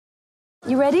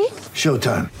You ready?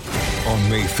 Showtime. On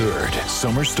May 3rd,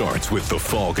 summer starts with The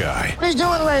Fall Guy. Let's do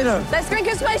it later. Let's drink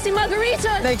a spicy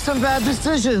margarita. Make some bad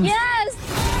decisions. Yes!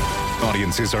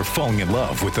 Audiences are falling in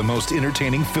love with the most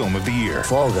entertaining film of the year.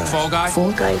 Fall Guy. Fall Guy?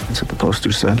 Fall Guy. That's what the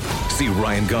poster said. See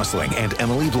Ryan Gosling and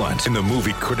Emily Blunt in the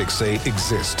movie critics say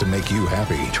exists to make you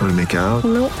happy. Trying to make it out?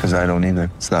 Nope. Because I don't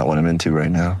either. It's not what I'm into right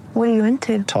now. What are you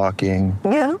into? Talking.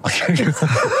 Yeah.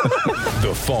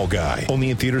 The Fall Guy.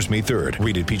 Only in theaters May 3rd.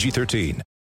 Rated PG-13.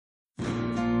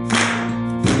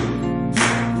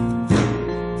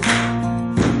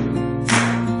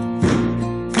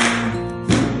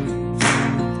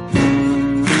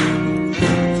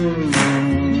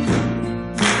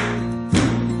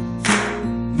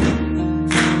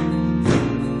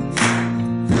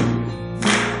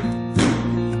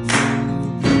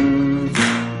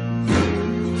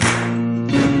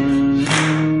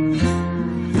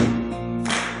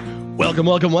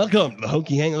 Welcome. The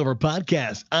Hokie Hangover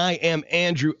Podcast. I am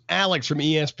Andrew Alex from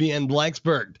ESPN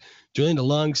Blacksburg. Joined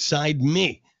alongside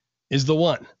me is the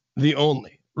one, the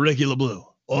only, Ricky LeBlue.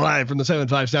 Live from the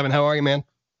 757. How are you, man?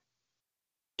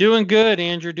 Doing good,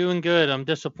 Andrew. Doing good. I'm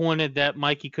disappointed that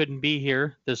Mikey couldn't be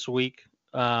here this week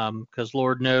because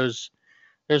Lord knows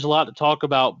there's a lot to talk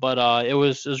about. But it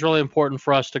was really important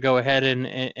for us to go ahead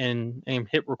and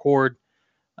hit record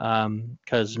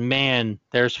because, man,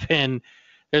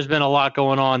 there's been a lot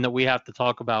going on that we have to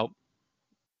talk about.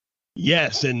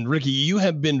 Yes, and Ricky, you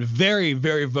have been very,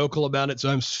 very vocal about it, so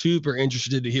I'm super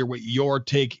interested to hear what your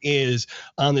take is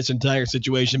on this entire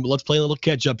situation. But let's play a little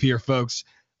catch-up here, folks.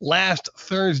 Last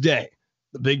Thursday,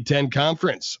 the Big Ten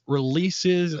Conference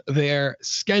releases their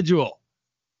schedule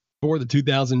for the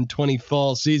 2020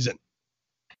 fall season.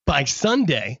 By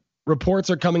Sunday, reports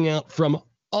are coming out from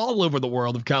all over the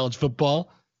world of college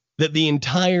football that the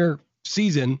entire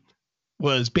season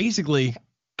was basically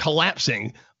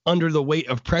collapsing under the weight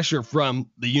of pressure from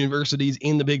the universities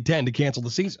in the Big Ten to cancel the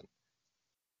season.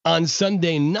 On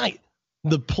Sunday night,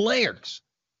 the players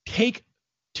take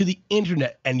to the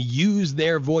internet and use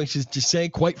their voices to say,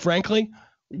 quite frankly,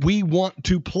 we want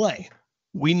to play.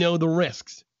 We know the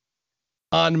risks.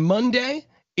 On Monday,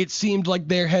 it seemed like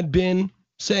there had been,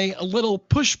 say, a little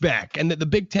pushback and that the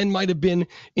Big Ten might have been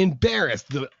embarrassed.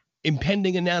 The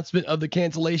impending announcement of the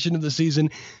cancellation of the season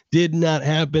did not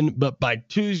happen, but by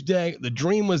Tuesday, the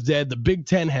dream was dead. The Big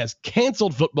Ten has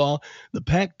canceled football. The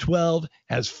Pac-12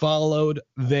 has followed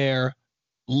their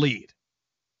lead.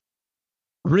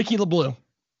 Ricky LeBlue,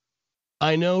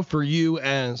 I know for you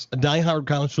as a diehard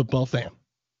college football fan,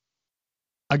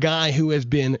 a guy who has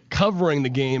been covering the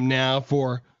game now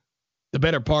for the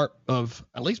better part of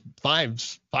at least five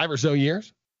or so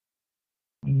years,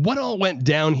 what all went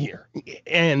down here,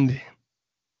 and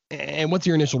what's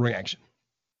your initial reaction?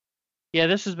 Yeah,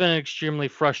 this has been an extremely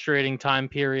frustrating time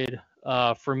period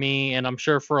for me, and I'm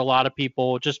sure for a lot of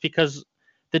people, just because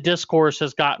the discourse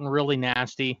has gotten really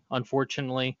nasty,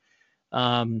 unfortunately.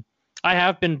 I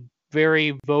have been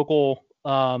very vocal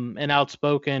and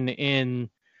outspoken in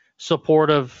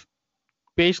support of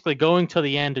basically going to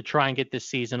the end to try and get this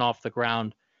season off the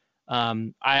ground.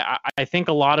 I think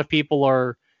a lot of people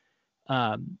are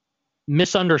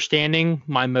misunderstanding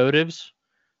my motives.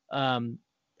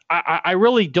 I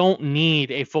really don't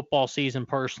need a football season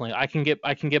personally. I can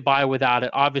get by without it.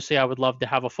 Obviously, I would love to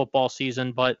have a football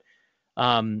season, but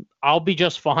I'll be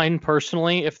just fine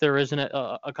personally if there isn't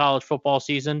a college football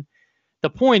season. The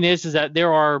point is that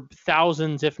there are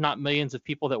thousands, if not millions, of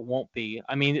people that won't be.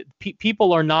 I mean,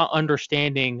 people are not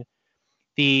understanding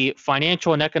the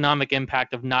financial and economic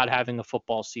impact of not having a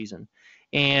football season.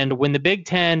 And when the Big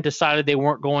Ten decided they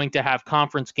weren't going to have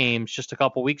conference games just a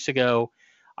couple weeks ago,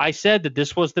 I said that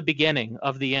this was the beginning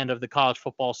of the end of the college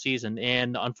football season.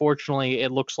 And unfortunately,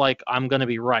 it looks like I'm going to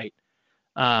be right.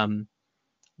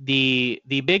 The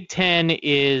Big Ten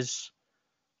is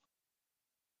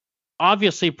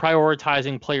obviously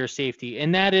prioritizing player safety,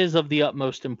 and that is of the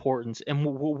utmost importance. And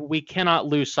we cannot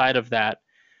lose sight of that.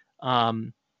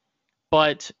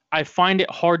 But I find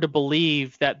it hard to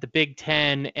believe that the Big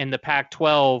Ten and the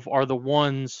Pac-12 are the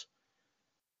ones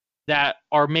that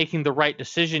are making the right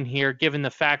decision here, given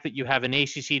the fact that you have an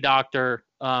ACC doctor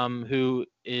who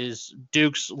is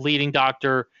Duke's leading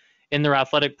doctor in their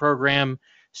athletic program,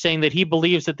 saying that he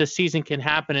believes that this season can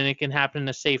happen and it can happen in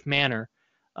a safe manner.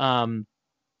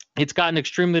 It's gotten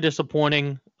extremely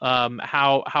disappointing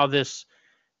how this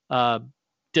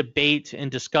debate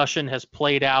and discussion has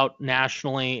played out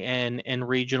nationally and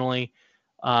regionally.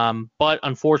 But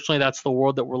unfortunately, that's the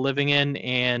world that we're living in.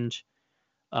 And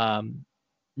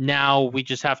now we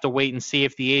just have to wait and see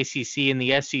if the ACC and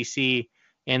the SEC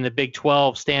and the Big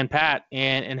 12 stand pat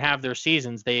and have their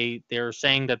seasons. They're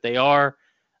saying that they are.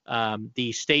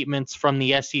 The statements from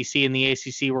the SEC and the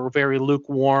ACC were very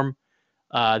lukewarm.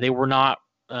 They were not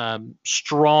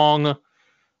strong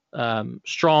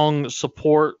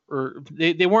support, or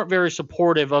they weren't very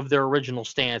supportive of their original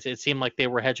stance. It seemed like they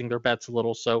were hedging their bets a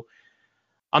little. So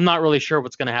I'm not really sure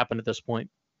what's going to happen at this point.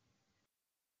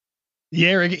 Yeah,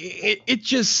 Eric, it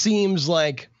just seems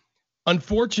like,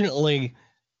 unfortunately,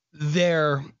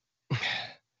 there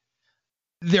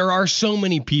are so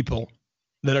many people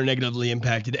that are negatively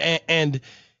impacted, and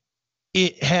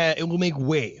it will make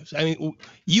waves. I mean,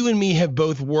 you and me have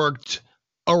both worked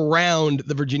around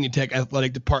the Virginia Tech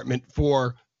athletic department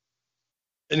for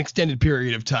an extended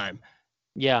period of time.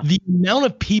 Yeah. The amount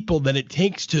of people that it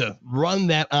takes to run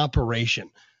that operation,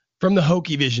 from the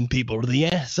Hokie Vision people to the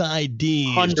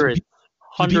SID,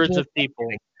 hundreds of people,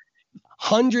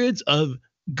 hundreds of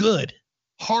good,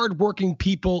 hardworking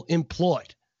people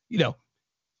employed,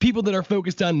 people that are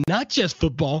focused on not just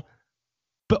football,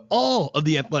 but all of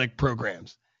the athletic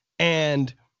programs.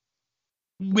 And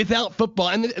without football,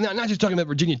 and I'm not just talking about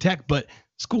Virginia Tech, but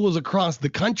schools across the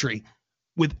country,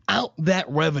 without that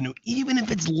revenue, even if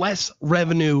it's less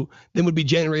revenue than would be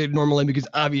generated normally, because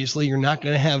obviously you're not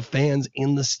going to have fans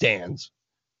in the stands,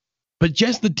 but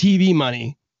just the TV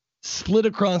money split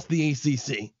across the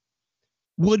ACC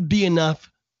would be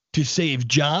enough to save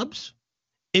jobs.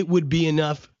 It would be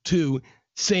enough to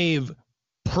save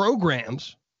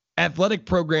programs, athletic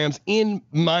programs in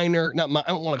I don't want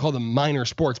to call them minor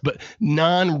sports, but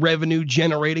non-revenue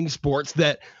generating sports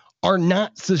that are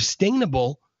not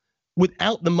sustainable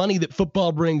without the money that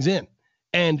football brings in.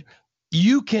 And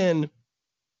you can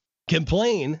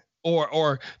complain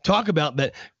or talk about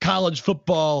that college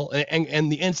football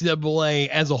and the NCAA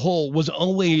as a whole was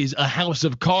always a house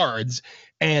of cards,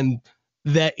 and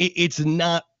that it's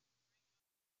not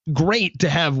great to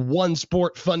have one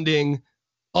sport funding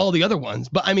all the other ones.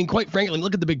 But I mean, quite frankly,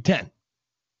 look at the Big Ten.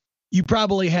 You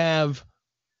probably have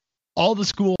all the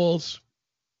schools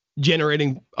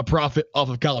generating a profit off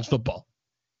of college football.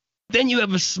 Then you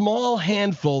have a small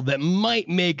handful that might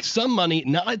make some money,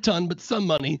 not a ton, but some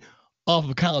money off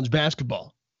of college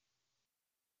basketball.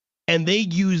 And they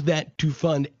use that to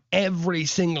fund every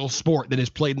single sport that is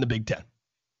played in the Big Ten.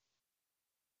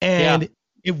 And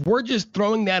if we're just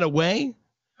throwing that away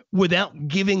without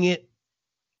giving it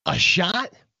a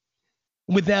shot,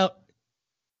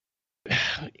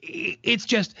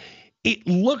 it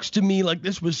looks to me like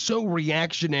this was so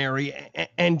reactionary,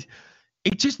 and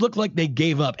it just looked like they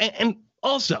gave up. And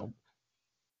also,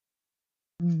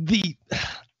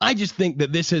 I just think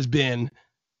that this has been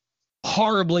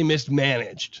horribly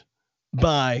mismanaged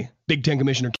by Big Ten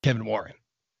Commissioner Kevin Warren.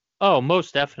 Oh,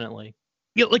 most definitely.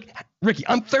 Like Ricky,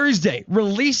 on Thursday,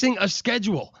 releasing a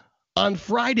schedule. On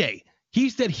Friday, he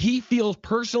said he feels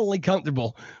personally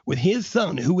comfortable with his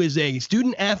son, who is a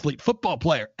student athlete, football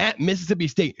player at Mississippi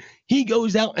State. He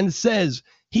goes out and says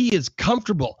he is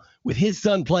comfortable with his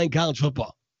son playing college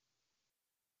football.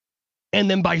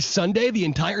 And then by Sunday, the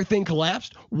entire thing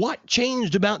collapsed. What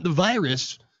changed about the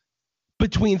virus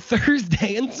between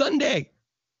Thursday and Sunday?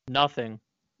 Nothing.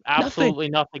 Absolutely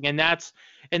nothing. And that's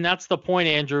the point,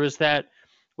 Andrew, is that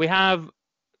we have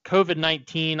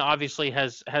COVID-19 obviously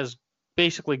has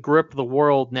basically gripped the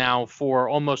world now for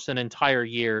almost an entire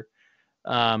year.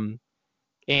 And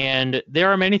there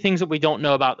are many things that we don't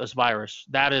know about this virus.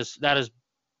 That is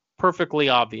perfectly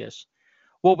obvious.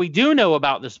 What we do know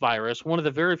about this virus, one of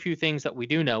the very few things that we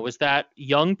do know, is that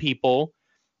young people,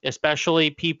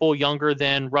 especially people younger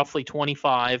than roughly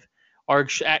 25, are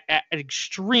at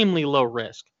extremely low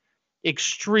risk.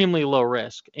 Extremely low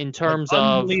risk in terms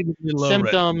of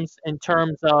symptoms, in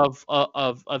terms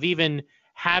of even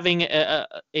having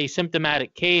a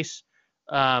symptomatic case,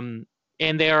 and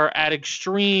they are at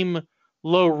extreme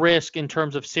low risk in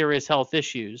terms of serious health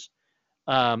issues.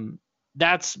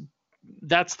 That's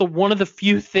one of the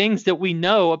few things that we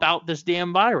know about this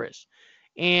damn virus.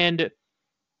 And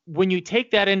when you take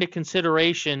that into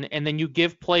consideration and then you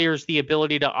give players the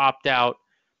ability to opt out,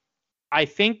 I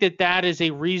think that is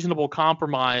a reasonable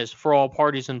compromise for all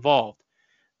parties involved.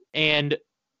 And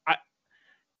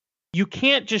you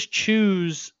can't just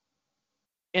choose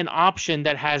an option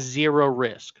that has zero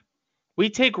risk. We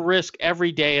take risk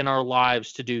every day in our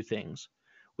lives to do things.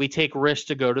 We take risks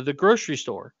to go to the grocery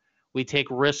store. We take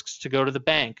risks to go to the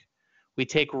bank. We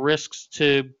take risks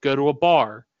to go to a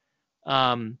bar.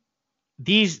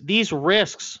 These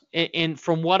risks, and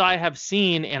from what I have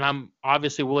seen, and I'm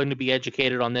obviously willing to be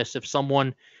educated on this, if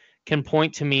someone can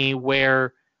point to me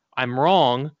where I'm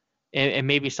wrong and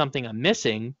maybe something I'm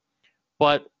missing,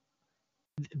 but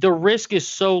the risk is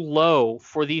so low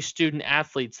for these student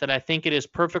athletes that I think it is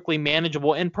perfectly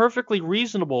manageable and perfectly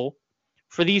reasonable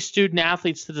for these student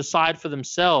athletes to decide for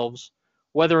themselves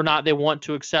whether or not they want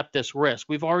to accept this risk.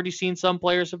 We've already seen some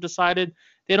players have decided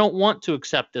they don't want to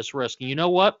accept this risk. And you know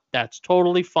what? That's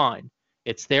totally fine.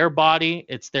 It's their body,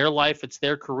 it's their life, it's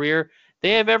their career.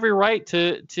 They have every right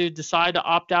to decide to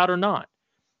opt out or not.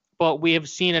 But we have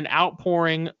seen an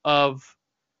outpouring of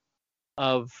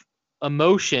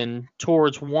emotion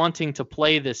towards wanting to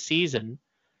play this season.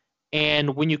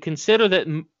 And when you consider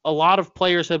that a lot of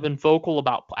players have been vocal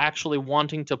about actually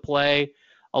wanting to play,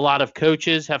 a lot of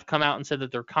coaches have come out and said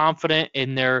that they're confident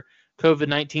in their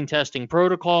COVID-19 testing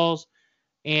protocols,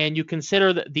 and you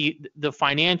consider that the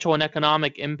financial and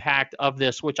economic impact of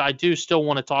this, which I do still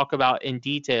want to talk about in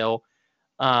detail,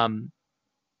 I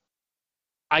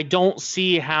don't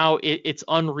see how it's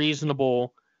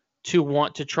unreasonable to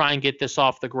want to try and get this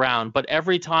off the ground. But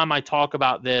every time I talk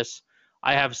about this,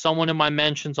 I have someone in my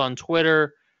mentions on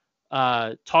Twitter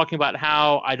talking about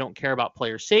how I don't care about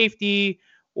player safety,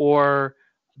 or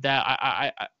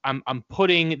that I'm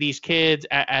putting these kids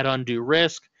at undue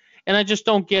risk. And I just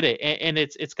don't get it. And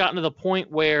it's gotten to the point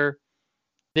where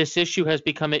this issue has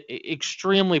become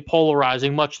extremely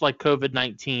polarizing, much like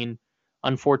COVID-19,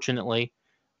 unfortunately.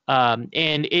 And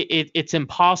it's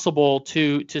impossible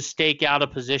to stake out a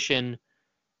position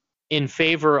in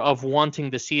favor of wanting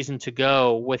the season to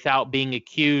go without being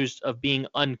accused of being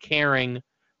uncaring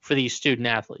for these student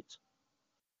athletes.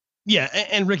 Yeah,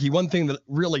 and Ricky, one thing that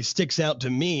really sticks out to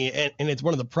me, and it's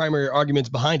one of the primary arguments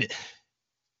behind it,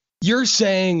 you're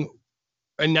saying,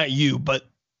 and not you, but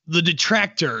the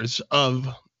detractors of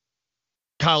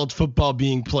college football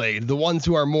being played, the ones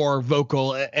who are more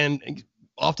vocal and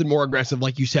often more aggressive,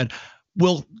 like you said,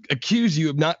 will accuse you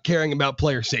of not caring about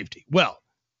player safety. Well,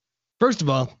 first of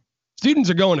all, students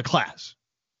are going to class,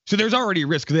 so there's already a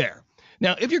risk there.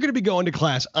 Now, if you're going to be going to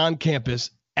class on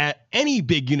campus at any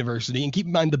big university, and keep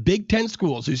in mind the Big Ten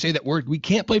schools who say that we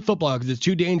can't play football because it's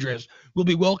too dangerous, will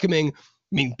be welcoming.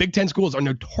 I mean, Big Ten schools are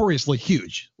notoriously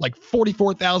huge, like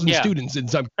 44,000 students in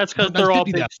some. That's because they're all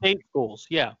big state schools.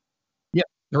 Yeah. Yeah,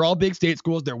 they're all big state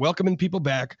schools. They're welcoming people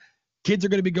back. Kids are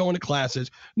going to be going to classes.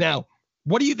 Now,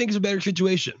 what do you think is a better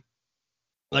situation?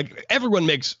 Like, everyone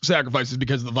makes sacrifices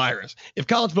because of the virus. If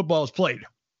college football is played,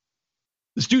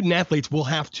 the student athletes will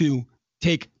have to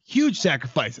take huge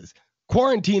sacrifices.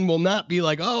 Quarantine will not be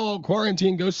like, oh,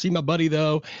 quarantine, go see my buddy,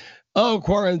 though. Oh,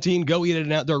 quarantine, go eat at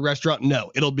an outdoor restaurant.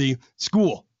 No, it'll be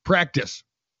school, practice,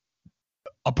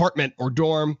 apartment or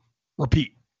dorm,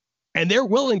 repeat. And they're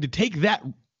willing to take that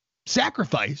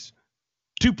sacrifice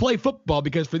to play football,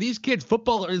 because for these kids,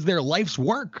 football is their life's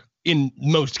work in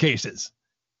most cases.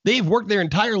 They've worked their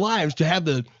entire lives to have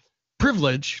the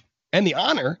privilege and the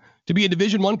honor to be a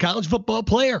Division I college football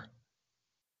player.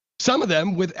 Some of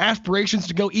them with aspirations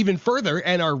to go even further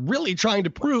and are really trying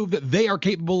to prove that they are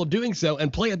capable of doing so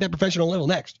and play at that professional level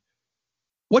next.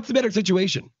 What's the better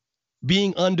situation?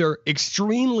 Being under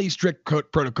extremely strict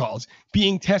protocols,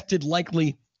 being tested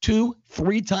likely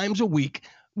 2-3 times a week,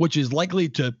 which is likely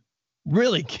to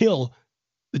really kill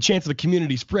the chance of the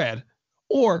community spread,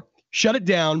 or shut it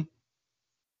down,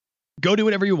 go do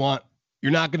whatever you want,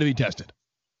 you're not going to be tested.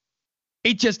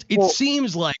 It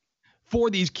seems like for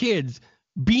these kids,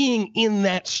 being in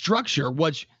that structure,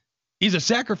 which is a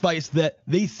sacrifice that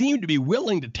they seem to be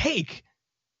willing to take,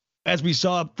 as we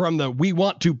saw from the "we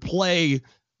want to play"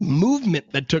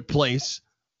 movement that took place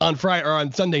on Friday or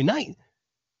on Sunday night.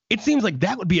 It seems like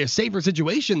that would be a safer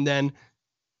situation than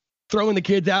throwing the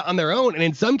kids out on their own. And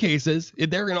in some cases, if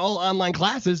they're in all online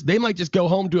classes, they might just go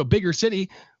home to a bigger city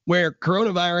where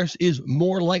coronavirus is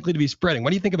more likely to be spreading. What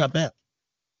do you think about that?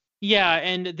 Yeah,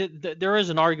 and there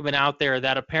is an argument out there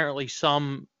that apparently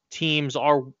some teams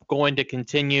are going to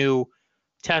continue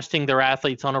testing their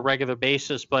athletes on a regular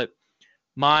basis, but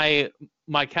my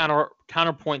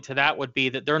counterpoint to that would be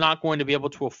that they're not going to be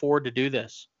able to afford to do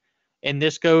this. And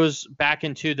this goes back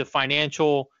into the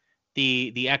financial,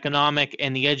 the economic,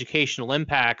 and the educational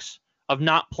impacts of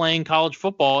not playing college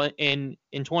football in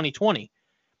 2020.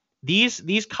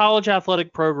 These college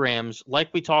athletic programs, like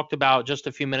we talked about just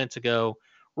a few minutes ago,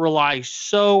 rely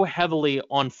so heavily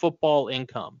on football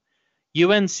income.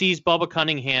 UNC's Bubba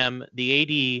Cunningham,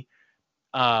 the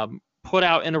AD, put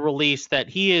out in a release that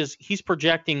he's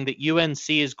projecting that UNC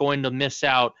is going to miss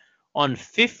out on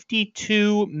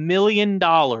 $52 million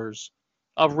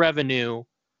of revenue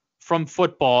from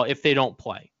football if they don't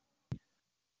play.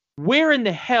 Where in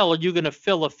the hell are you going to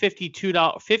fill a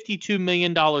 $52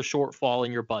 million shortfall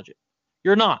in your budget?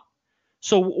 You're not.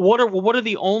 So what are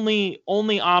the only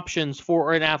options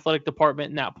for an athletic department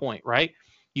in that point, right?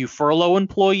 You furlough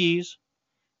employees,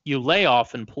 you lay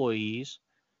off employees,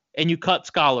 and you cut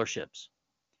scholarships.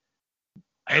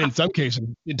 And in some cases,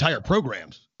 entire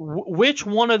programs. Which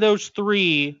one of those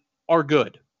three are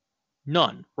good?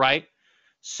 None, right?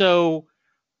 So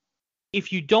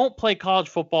if you don't play college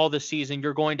football this season,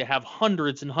 you're going to have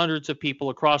hundreds and hundreds of people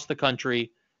across the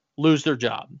country lose their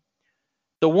job.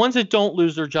 The ones that don't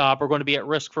lose their job are going to be at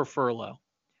risk for furlough.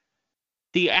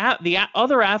 The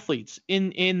other athletes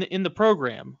in the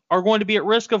program are going to be at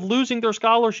risk of losing their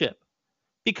scholarship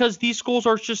because these schools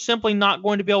are just simply not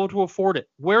going to be able to afford it.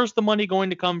 Where's the money going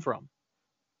to come from?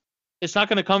 It's not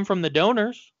going to come from the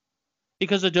donors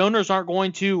because the donors aren't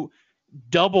going to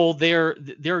double their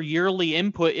yearly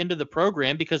input into the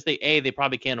program because they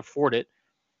probably can't afford it,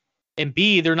 and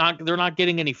B, they're not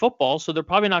getting any football, so they're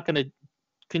probably not going to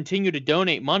continue to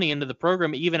donate money into the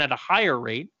program even at a higher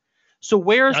rate. So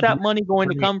where is that money going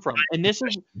to come from? And this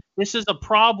is a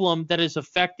problem that is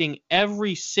affecting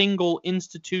every single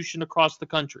institution across the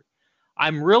country.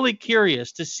 I'm really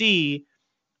curious to see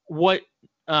what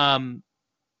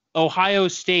Ohio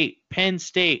State, Penn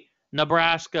State,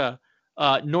 Nebraska,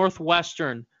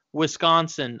 Northwestern,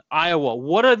 Wisconsin, Iowa,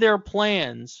 what are their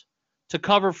plans to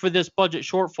cover for this budget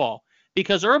shortfall?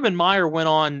 Because Urban Meyer went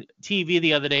on TV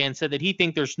the other day and said that he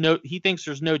thinks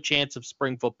there's no chance of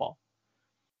spring football.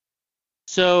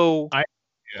 So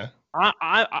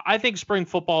I think spring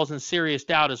football is in serious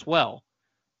doubt as well.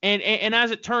 And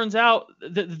as it turns out,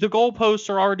 the goalposts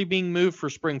are already being moved for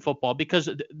spring football because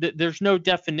there's no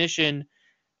definition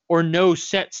or no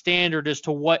set standard as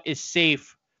to what is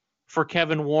safe for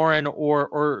Kevin Warren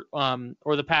or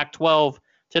the Pac-12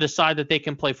 to decide that they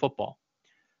can play football.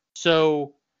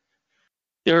 So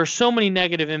there are so many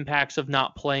negative impacts of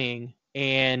not playing,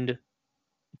 and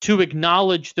to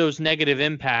acknowledge those negative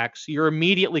impacts, you're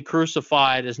immediately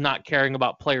crucified as not caring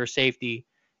about player safety,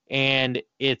 and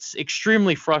it's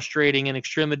extremely frustrating and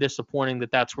extremely disappointing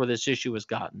that that's where this issue has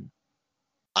gotten.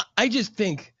 I just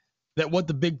think that what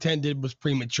the Big Ten did was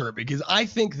premature because I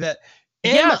think that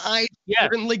am I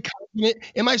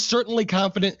certainly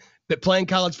confident that playing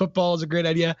college football is a great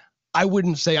idea? I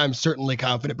wouldn't say I'm certainly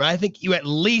confident, but I think you at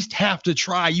least have to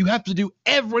try. You have to do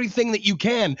everything that you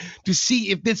can to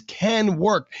see if this can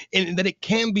work and that it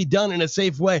can be done in a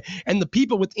safe way. And the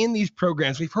people within these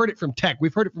programs, we've heard it from Tech,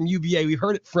 we've heard it from UVA, we've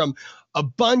heard it from a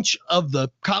bunch of the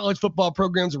college football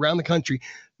programs around the country.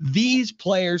 These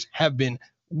players have been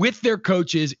with their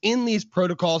coaches in these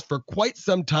protocols for quite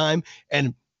some time,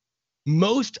 and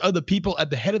most of the people at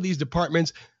the head of these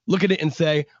departments look at it and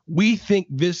say, we think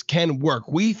this can work.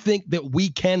 We think that we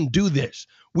can do this.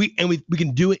 We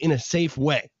can do it in a safe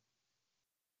way.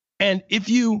 And if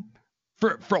you,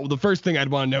 for the first thing I'd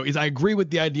want to know is I agree with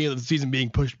the idea of the season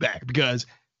being pushed back because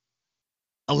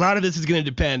a lot of this is going to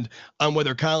depend on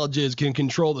whether colleges can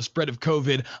control the spread of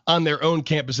COVID on their own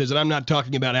campuses. And I'm not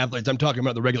talking about athletes. I'm talking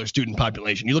about the regular student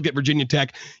population. You look at Virginia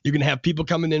Tech, you're going to have people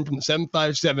coming in from the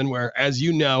 757 where, as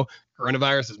you know,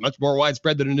 coronavirus is much more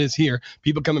widespread than it is here.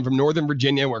 People coming from Northern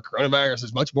Virginia where coronavirus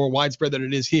is much more widespread than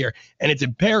it is here. And it's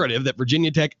imperative that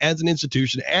Virginia Tech as an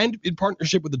institution and in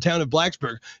partnership with the town of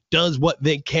Blacksburg does what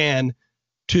they can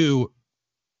to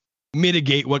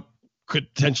mitigate what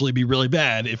could potentially be really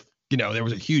bad if, there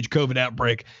was a huge COVID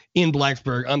outbreak in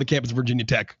Blacksburg on the campus of Virginia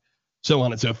Tech, so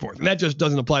on and so forth. And that just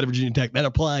doesn't apply to Virginia Tech. That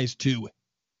applies to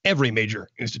every major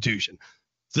institution.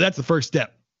 So that's the first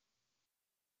step.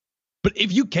 But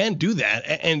if you can do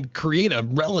that and create a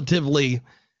relatively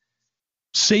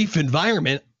safe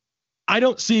environment, I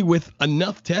don't see with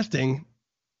enough testing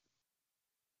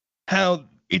how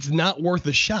it's not worth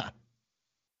a shot.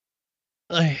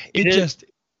 To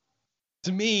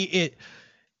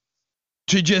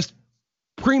just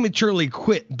prematurely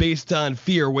quit based on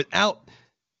fear without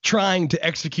trying to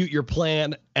execute your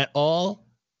plan at all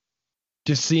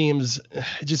just seems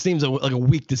like a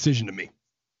weak decision to me.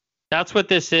 That's what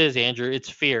this is, Andrew. It's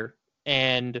fear.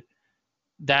 And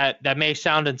that may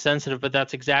sound insensitive, but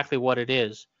that's exactly what it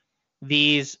is.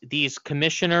 These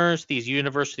commissioners, these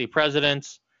university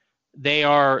presidents, they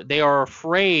are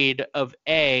afraid of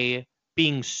A,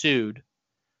 being sued,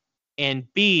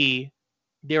 and B,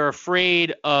 they're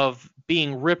afraid of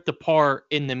being ripped apart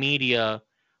in the media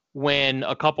when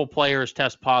a couple players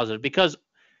test positive. Because,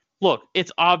 look,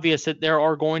 it's obvious that there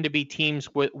are going to be teams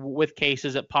with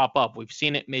cases that pop up. We've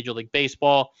seen it in Major League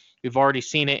Baseball. We've already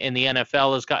seen it in the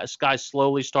NFL as guys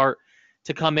slowly start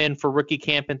to come in for rookie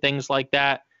camp and things like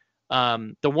that.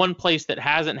 The one place that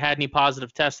hasn't had any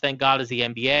positive tests, thank God, is the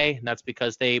NBA, and that's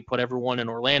because they put everyone in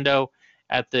Orlando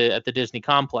at the Disney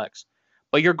complex.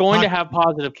 But you're going to have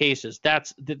positive cases.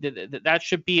 That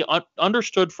should be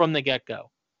understood from the get-go.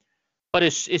 But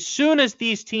as soon as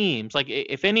these teams, like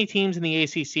if any teams in the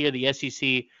ACC or the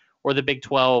SEC or the Big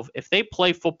 12, if they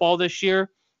play football this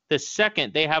year, the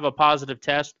second they have a positive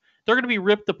test, they're going to be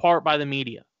ripped apart by the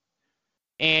media.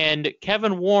 And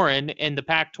Kevin Warren and the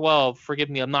Pac-12, forgive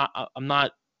me, I'm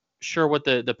not sure what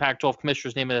the Pac-12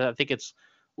 commissioner's name is. I think it's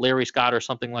Larry Scott or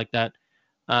something like that.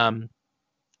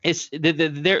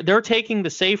 They're taking the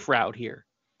safe route here,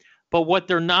 but what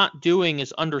they're not doing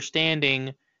is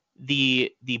understanding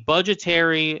the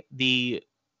budgetary, the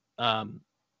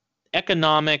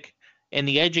economic, and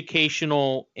the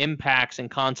educational impacts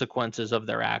and consequences of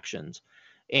their actions.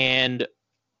 And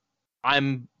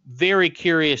I'm very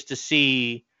curious to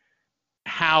see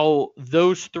how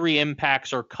those three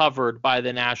impacts are covered by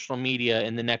the national media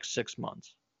in the next 6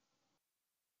 months.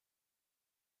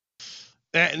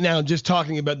 Now, just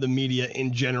talking about the media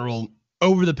in general,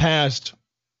 over the past,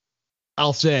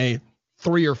 I'll say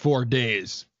 3 or 4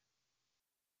 days,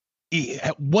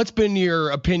 what's been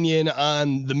your opinion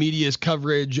on the media's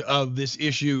coverage of this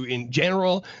issue in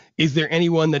general? Is there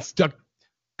anyone that stuck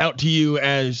out to you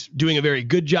as doing a very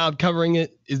good job covering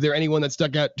it? Is there anyone that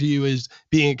stuck out to you as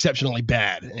being exceptionally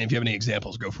bad? And if you have any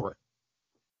examples, go for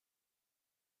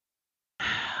it.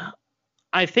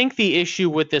 I think the issue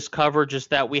with this coverage is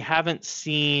that we haven't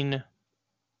seen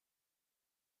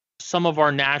some of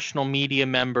our national media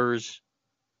members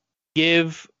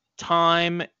give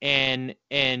time and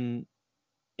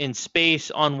space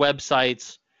on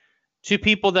websites to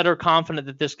people that are confident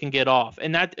that this can get off.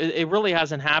 And that it really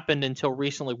hasn't happened until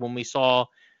recently, when we saw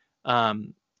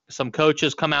some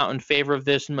coaches come out in favor of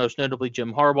this, and most notably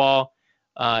Jim Harbaugh.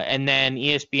 And then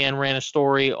ESPN ran a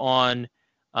story on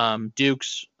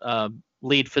Duke's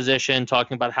lead physician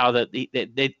talking about how that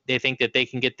they think that they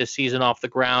can get this season off the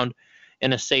ground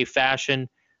in a safe fashion.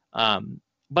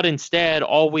 But instead,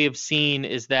 all we have seen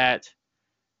is that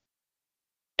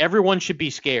everyone should be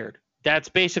scared. That's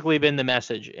basically been the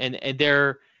message. And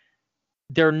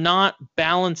they're not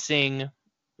balancing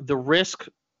the risk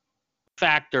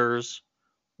factors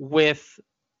with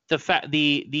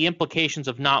the implications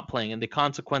of not playing and the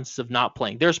consequences of not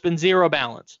playing. There's been zero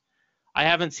balance. I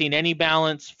haven't seen any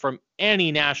balance from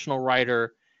any national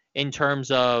writer in terms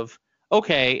of,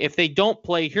 okay, if they don't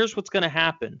play, here's what's going to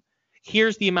happen.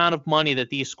 Here's the amount of money that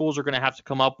these schools are going to have to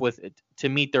come up with to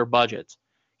meet their budgets.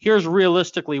 Here's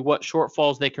realistically what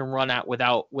shortfalls they can run at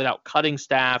without cutting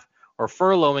staff or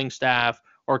furloughing staff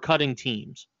or cutting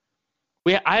teams.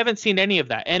 I haven't seen any of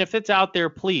that. And if it's out there,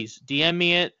 please DM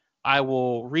me it. I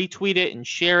will retweet it and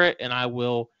share it, and I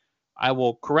will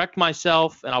correct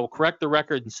myself, and I will correct the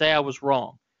record and say I was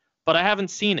wrong. But I haven't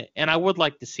seen it, and I would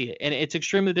like to see it. And it's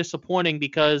extremely disappointing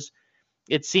because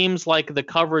it seems like the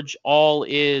coverage all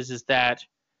is that,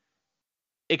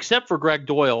 except for Greg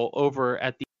Doyle over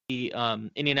at the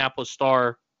Indianapolis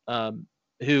Star,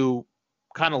 who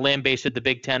kind of lambasted the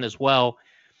Big Ten as well,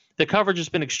 the coverage has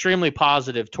been extremely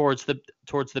positive towards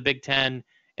the Big Ten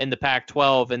and the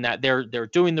Pac-12, and that they're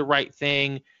doing the right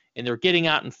thing, and they're getting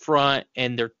out in front,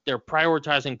 and they're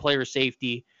prioritizing player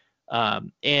safety.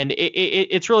 And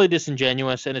it's really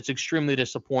disingenuous, and it's extremely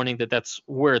disappointing that that's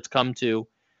where it's come to,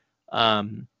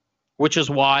 which is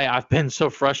why I've been so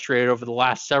frustrated over the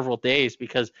last several days,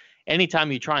 because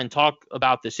anytime you try and talk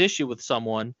about this issue with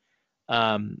someone,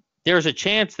 there's a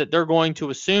chance that they're going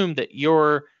to assume that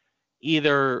you're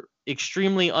either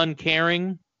extremely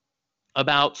uncaring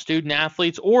about student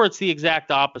athletes, or it's the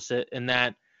exact opposite, and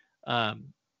that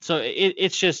so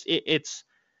it's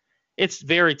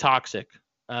very toxic.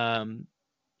 And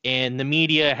the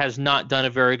media has not done a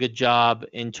very good job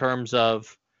in terms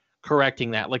of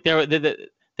correcting that. Like there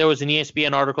was an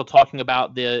ESPN article talking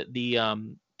about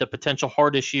the potential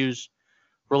heart issues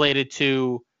related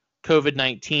to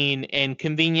COVID-19, and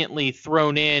conveniently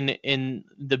thrown in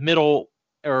the middle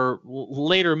or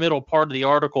later middle part of the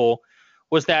article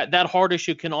was that heart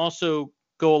issue can also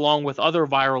go along with other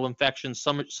viral infections,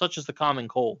 such as the common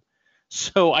cold.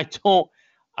 So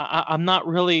I'm not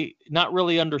really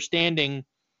understanding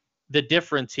the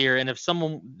difference here. And if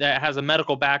someone that has a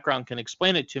medical background can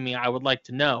explain it to me, I would like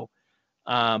to know.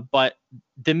 But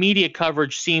the media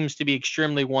coverage seems to be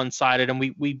extremely one-sided, and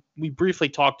we briefly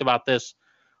talked about this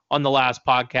on the last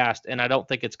podcast, and I don't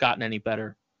think it's gotten any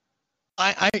better.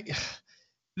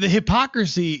 The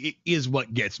hypocrisy is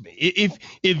what gets me.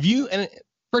 If you, and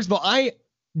first of all, I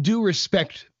do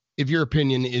respect if your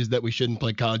opinion is that we shouldn't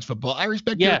play college football. I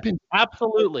respect your opinion.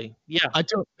 Absolutely. Yeah.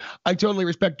 I totally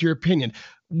respect your opinion.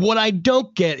 What I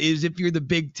don't get is if you're the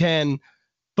Big Ten,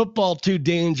 football too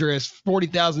dangerous,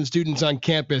 40,000 students on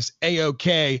campus,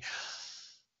 A-OK.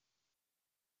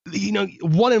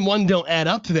 1 and 1 don't add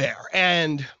up there.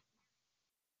 And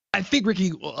I think, Ricky,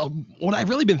 what I've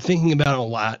really been thinking about a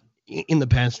lot in the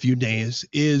past few days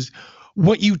is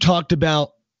what you talked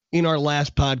about in our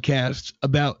last podcast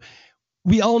about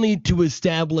we all need to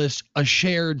establish a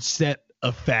shared set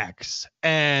of facts.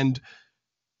 And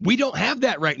we don't have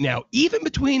that right now, even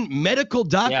between medical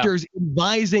doctors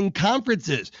advising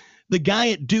conferences. The guy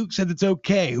at Duke says it's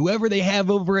okay. Whoever they have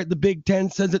over at the Big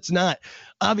Ten says it's not.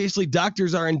 Obviously,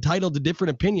 doctors are entitled to different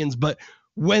opinions, but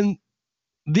when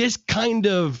this kind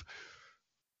of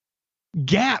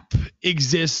gap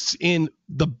exists in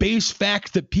the base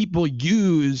facts that people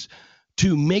use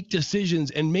to make decisions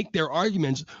and make their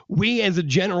arguments, we as a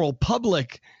general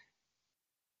public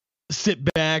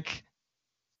sit back,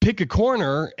 pick a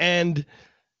corner, and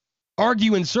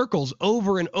argue in circles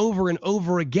over and over and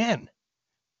over again.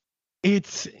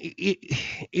 It's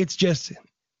just,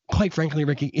 quite frankly,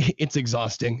 Ricky, it's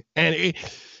exhausting. And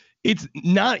it's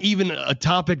not even a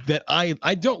topic that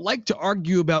I don't like to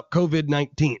argue about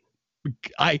COVID-19.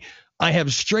 I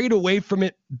have strayed away from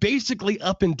it basically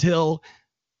up until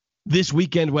this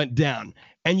weekend went down.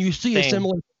 And you see a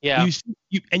similar,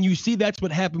 you see that's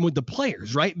what happened with the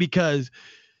players, right? Because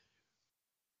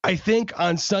I think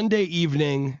on Sunday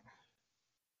evening,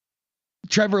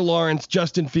 Trevor Lawrence,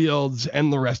 Justin Fields,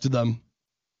 and the rest of them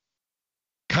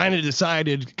kind of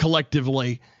decided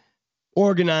collectively,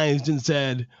 organized, and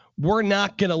said, we're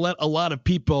not going to let a lot of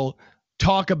people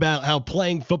talk about how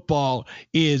playing football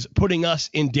is putting us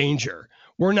in danger.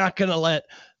 We're not going to let,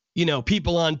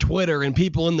 people on Twitter and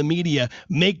people in the media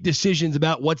make decisions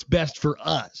about what's best for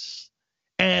us.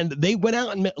 And they went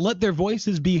out and let their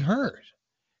voices be heard.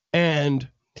 And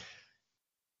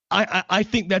I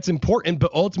think that's important,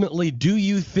 but ultimately, do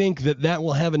you think that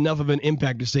will have enough of an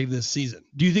impact to save this season?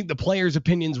 Do you think the players'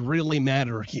 opinions really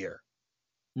matter here?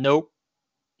 Nope.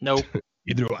 Neither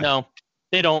do I. No,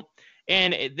 they don't.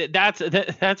 And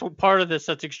that's what part of this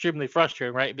that's extremely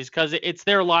frustrating, right? Because it's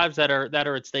their lives that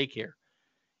are at stake here.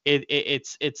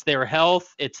 It's their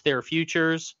health, it's their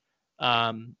futures,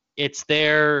 it's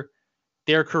their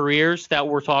careers that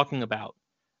we're talking about.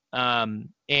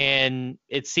 And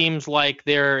it seems like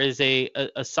there is a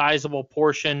sizable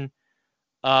portion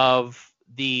of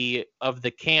the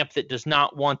camp that does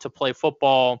not want to play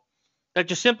football, that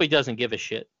just simply doesn't give a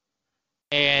shit.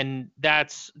 And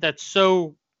that's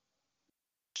so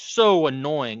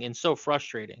annoying and so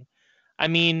frustrating. I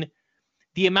mean,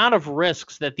 the amount of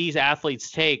risks that these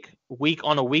athletes take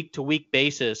on a week-to-week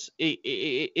basis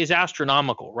is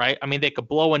astronomical, right? I mean, they could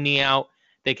blow a knee out,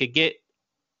 they could get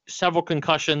several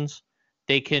concussions,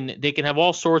 they can have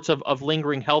all sorts of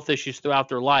lingering health issues throughout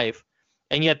their life,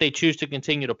 and yet they choose to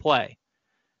continue to play.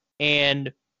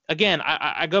 And again,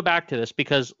 I go back to this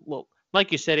because, well,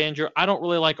 like you said, Andrew, I don't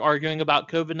really like arguing about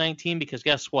COVID-19 because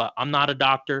guess what? I'm not a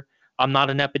doctor. I'm not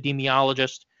an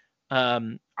epidemiologist.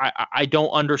 I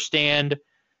don't understand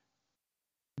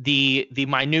the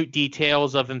minute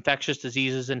details of infectious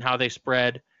diseases and how they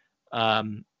spread.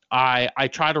 I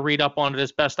try to read up on it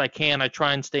as best I can. I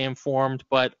try and stay informed,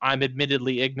 but I'm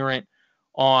admittedly ignorant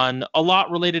on a lot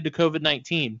related to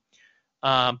COVID-19.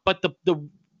 But the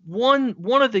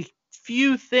one of the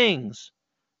few things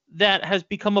that has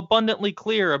become abundantly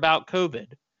clear about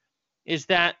COVID is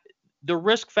that the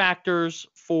risk factors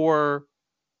for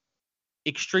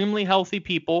extremely healthy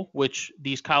people, which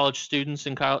these college students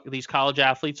and these college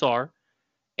athletes are,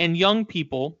 and young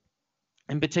people,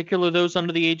 in particular those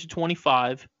under the age of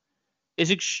 25,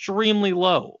 is extremely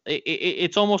low.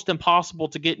 It's almost impossible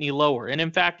to get any lower. And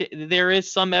in fact, there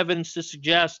is some evidence to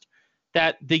suggest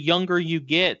that the younger you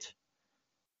get,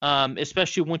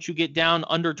 especially once you get down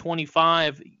under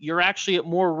 25, you're actually at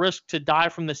more risk to die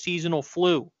from the seasonal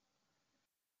flu.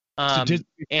 And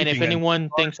if anyone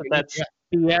thinks that that's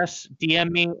BS,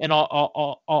 DM me, and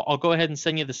I'll go ahead and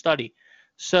send you the study.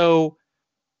 So,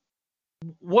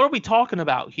 what are we talking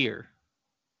about here?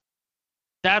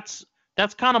 That's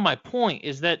kind of my point.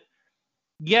 Is that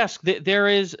yes, there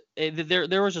is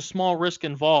a small risk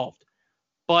involved,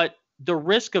 but the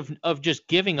risk of just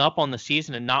giving up on the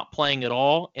season and not playing at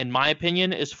all, in my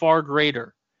opinion, is far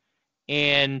greater.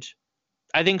 And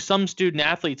I think some student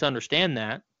athletes understand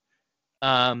that.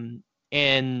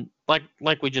 And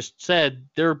like we just said,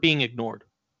 they're being ignored.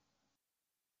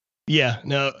 Yeah,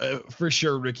 no, for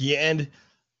sure, Ricky. And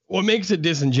what makes it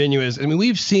disingenuous, I mean,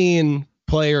 we've seen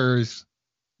players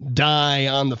die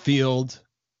on the field,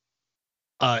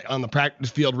 on the practice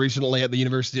field recently at the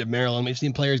University of Maryland. We've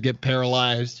seen players get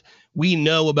paralyzed. We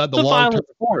know about the long-term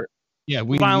sport. Yeah,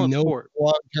 we know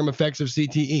long-term effects of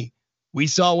CTE. We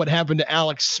saw what happened to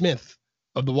Alex Smith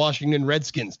of the Washington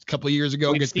Redskins a couple of years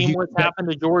ago. We've seen what's happened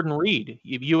to Jordan Reed,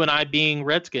 you and I being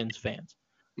Redskins fans.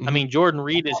 I mean, Jordan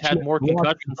Reed has had more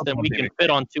concussions than we can fit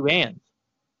on two hands.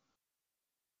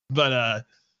 But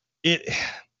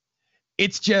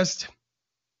it's just,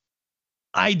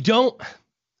 I don't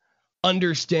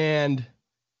understand.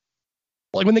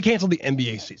 Like when they canceled the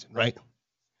NBA season, right?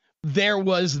 There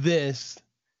was this.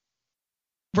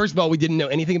 First of all, we didn't know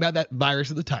anything about that virus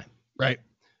at the time, right?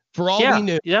 For all we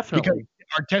knew, definitely. Because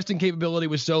our testing capability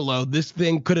was so low, this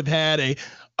thing could have had a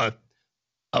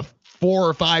 4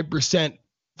 or 5%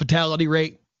 fatality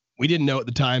rate. We didn't know at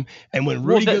the time. And when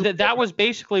Rudy that was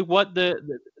basically what anyway,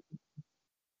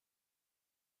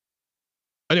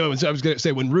 I was going to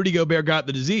say, when Rudy Gobert got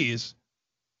the disease,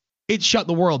 it shut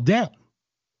the world down.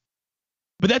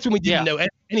 But that's when we didn't know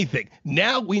anything.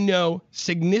 Now we know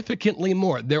significantly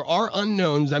more. There are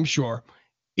unknowns, I'm sure.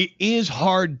 It is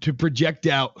hard to project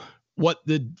out what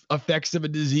the effects of a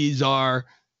disease are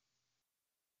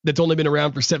that's only been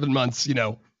around for 7 months,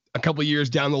 a couple of years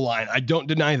down the line. I don't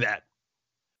deny that.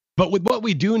 But with what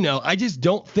we do know, I just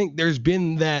don't think there's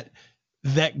been that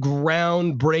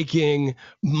groundbreaking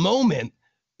moment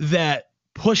that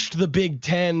pushed the Big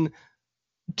Ten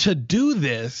to do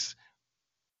this,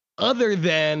 other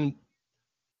than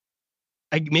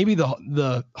maybe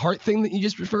the heart thing that you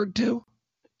just referred to.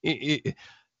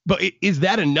 But is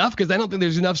that enough? Because I don't think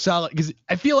there's enough solid. Because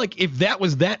I feel like if that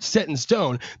was that set in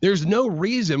stone, there's no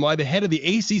reason why the head of the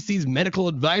ACC's medical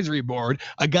advisory board,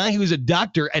 a guy who's a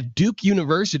doctor at Duke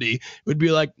University, would be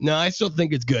like, no, I still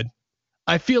think it's good.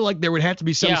 I feel like there would have to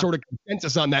be some sort of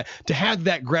consensus on that to have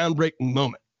that groundbreaking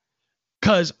moment.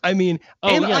 Because, I mean,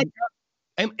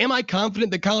 am I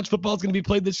confident that college football is going to be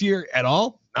played this year at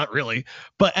all? Not really.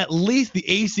 But at least the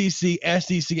ACC,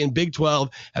 SEC, and Big 12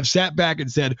 have sat back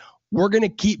and said, we're going to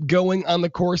keep going on the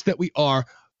course that we are,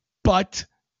 but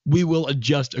we will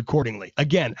adjust accordingly.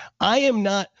 Again, I am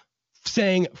not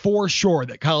saying for sure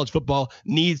that college football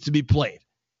needs to be played.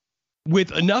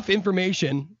 With enough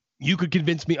information, you could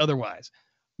convince me otherwise.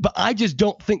 But I just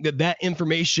don't think that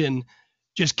information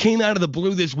just came out of the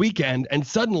blue this weekend and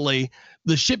suddenly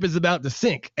the ship is about to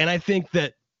sink. And I think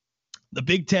that the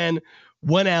Big Ten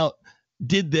went out,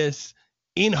 did this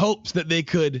in hopes that they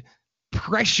could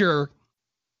pressure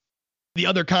the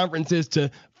other conferences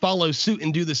to follow suit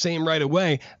and do the same right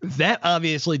away. That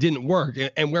obviously didn't work.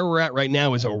 And where we're at right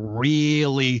now is a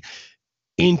really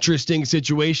interesting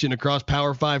situation across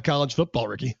Power 5 college football,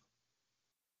 Ricky.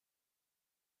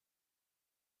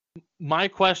 My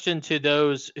question to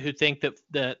those who think that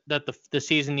the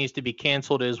season needs to be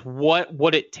canceled is, what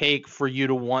would it take for you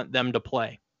to want them to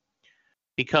play?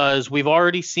 Because we've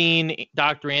already seen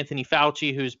Dr. Anthony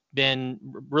Fauci, who's been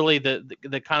really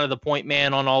the kind of the point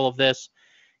man on all of this.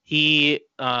 He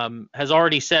has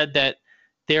already said that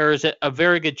there's a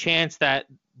very good chance that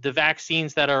the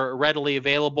vaccines that are readily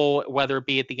available, whether it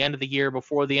be at the end of the year,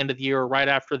 before the end of the year, or right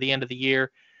after the end of the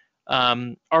year,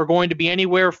 are going to be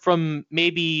anywhere from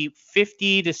maybe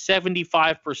 50 to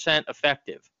 75%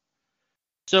 effective.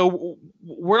 So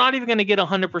we're not even going to get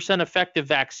 100% effective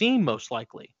vaccine, most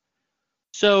likely.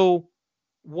 So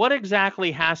what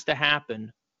exactly has to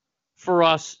happen for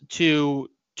us to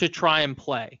try and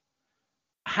play?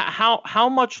 How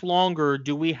much longer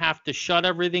do we have to shut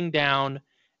everything down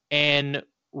and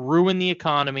ruin the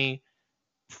economy,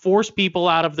 force people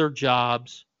out of their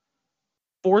jobs,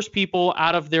 force people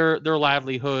out of their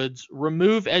livelihoods,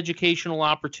 remove educational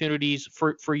opportunities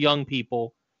for young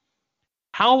people?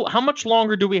 How much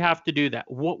longer do we have to do that?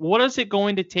 What is it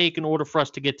going to take in order for us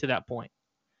to get to that point?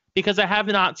 Because I have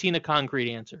not seen a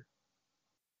concrete answer.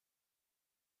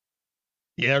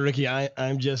 Yeah, Ricky,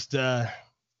 I'm just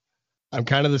I'm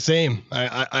kind of the same.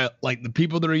 I like the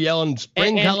people that are yelling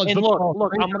spring college football.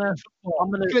 Look, I'm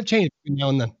gonna change now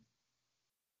and then.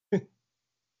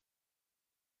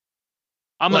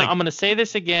 I'm gonna say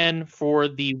this again for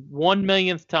the 1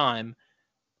 millionth time.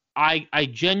 I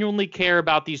genuinely care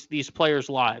about these players'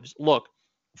 lives. Look,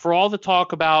 for all the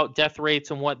talk about death rates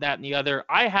and what that and the other,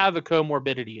 I have a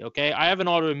comorbidity, okay? I have an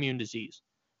autoimmune disease.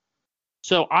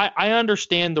 So I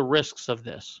understand the risks of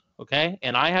this, okay?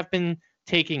 And I have been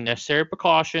taking necessary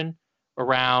precaution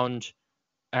around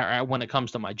when it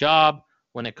comes to my job,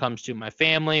 when it comes to my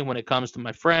family, when it comes to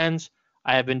my friends.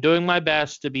 I have been doing my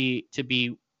best to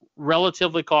be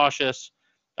relatively cautious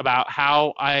about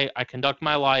how I conduct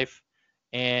my life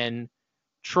and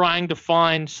trying to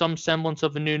find some semblance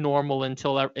of a new normal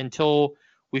until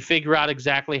we figure out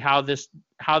exactly how this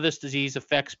disease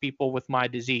affects people with my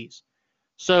disease.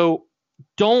 So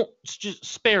don't just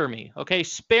spare me, okay?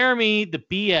 Spare me the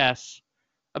BS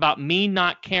about me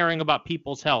not caring about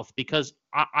people's health, because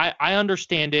I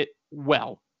understand it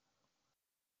well.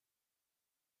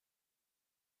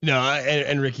 No,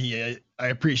 and Ricky, I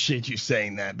appreciate you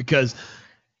saying that because,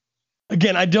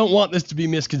 again, I don't want this to be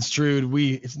misconstrued.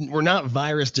 We're not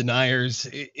virus deniers.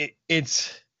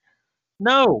 It's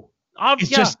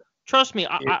just trust me.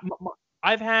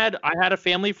 I had a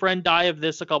family friend die of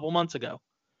this a couple months ago.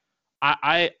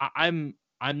 I'm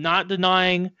not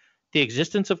denying the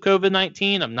existence of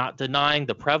COVID-19. I'm not denying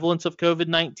the prevalence of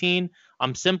COVID-19.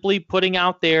 I'm simply putting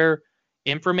out there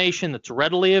information that's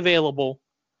readily available.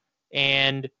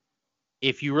 And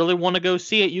if you really want to go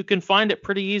see it, you can find it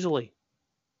pretty easily.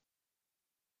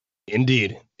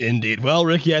 Indeed. Well,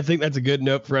 Ricky, I think that's a good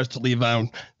note for us to leave on.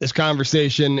 This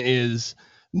conversation is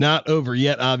not over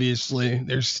yet, obviously.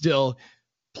 There's still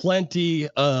plenty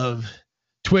of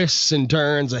twists and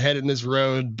turns ahead in this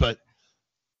road, but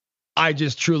I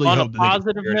just truly hope on a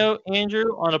positive note,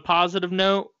 Andrew, on a positive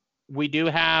note, we do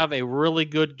have a really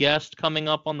good guest coming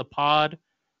up on the pod.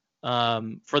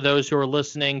 For those who are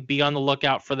listening, be on the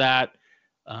lookout for that.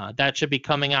 That should be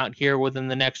coming out here within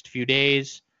the next few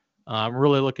days. I'm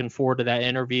really looking forward to that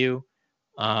interview.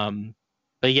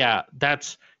 But yeah,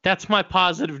 that's my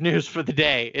positive news for the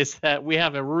day, is that we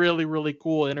have a really, really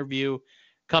cool interview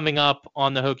coming up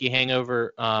on the Hokie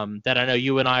Hangover that I know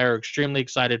you and I are extremely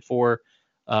excited for.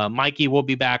 Mikey will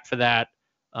be back for that.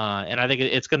 And I think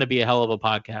it's going to be a hell of a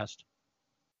podcast.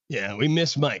 Yeah, we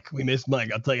miss Mike.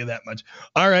 I'll tell you that much.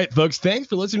 All right, folks. Thanks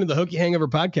for listening to the Hokie Hangover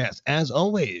Podcast. As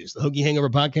always, the Hokie Hangover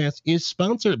Podcast is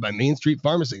sponsored by Main Street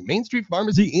Pharmacy. Main Street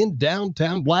Pharmacy in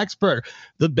downtown Blacksburg,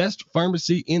 the best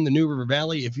pharmacy in the New River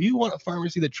Valley. If you want a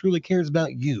pharmacy that truly cares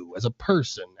about you as a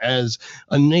person, as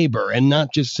a neighbor, and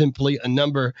not just simply a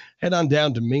number, head on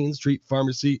down to Main Street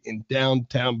Pharmacy in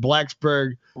downtown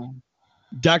Blacksburg.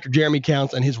 Dr. Jeremy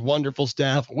Counts and his wonderful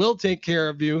staff will take care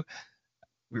of you.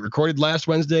 We recorded last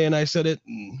Wednesday, and I said it,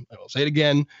 and I will say it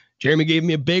again. Jeremy gave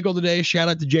me a bagel today. Shout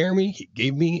out to Jeremy. He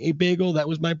gave me a bagel. That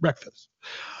was my breakfast.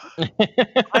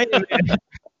 I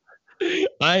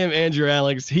am Andrew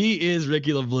Alex. He is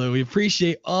Ricky LeBlue. We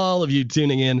appreciate all of you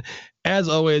tuning in. As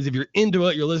always, if you're into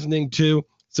what you're listening to,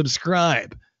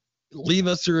 subscribe. Leave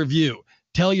us a review.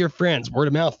 Tell your friends. Word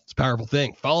of mouth. It's a powerful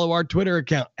thing. Follow our Twitter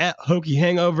account at Hokie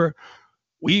Hangover.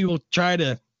 We will try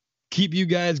to keep you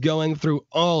guys going through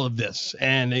all of this.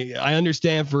 And I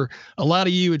understand for a lot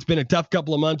of you, it's been a tough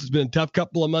couple of months. It's been a tough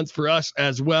couple of months for us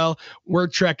as well. We're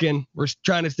trekking. We're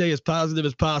trying to stay as positive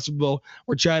as possible.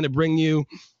 We're trying to bring you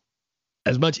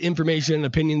as much information and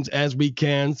opinions as we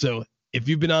can. So if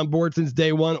you've been on board since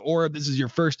day one, or if this is your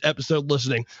first episode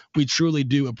listening, we truly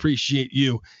do appreciate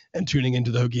you and tuning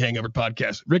into the Hokie Hangover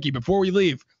Podcast. Ricky, before we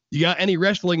leave, you got any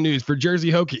wrestling news for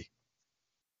Jersey Hokie?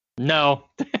 No.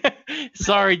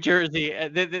 Sorry, Jersey.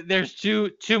 There's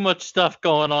too much stuff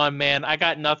going on, man. I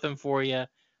got nothing for you.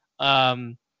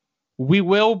 We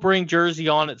will bring Jersey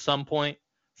on at some point.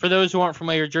 For those who aren't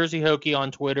familiar, Jersey Hokie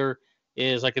on Twitter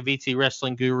is like a VT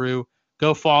wrestling guru.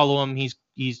 Go follow him.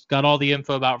 He's got all the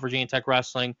info about Virginia Tech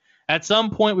wrestling. At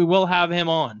some point, we will have him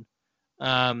on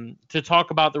to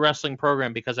talk about the wrestling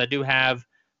program, because I do have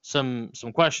some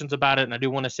questions about it, and I do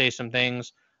want to say some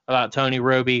things about Tony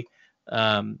Roby.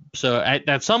 So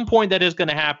at some point that is going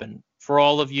to happen. For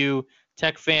all of you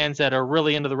Tech fans that are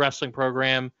really into the wrestling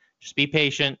program, just be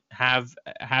patient, have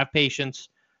patience.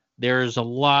 There's a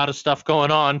lot of stuff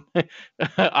going on,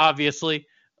 obviously,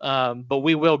 but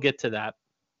we will get to that.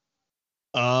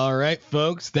 All right,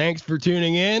 folks, thanks for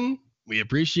tuning in. We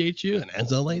appreciate you, and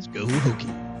as always, go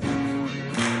Hokie.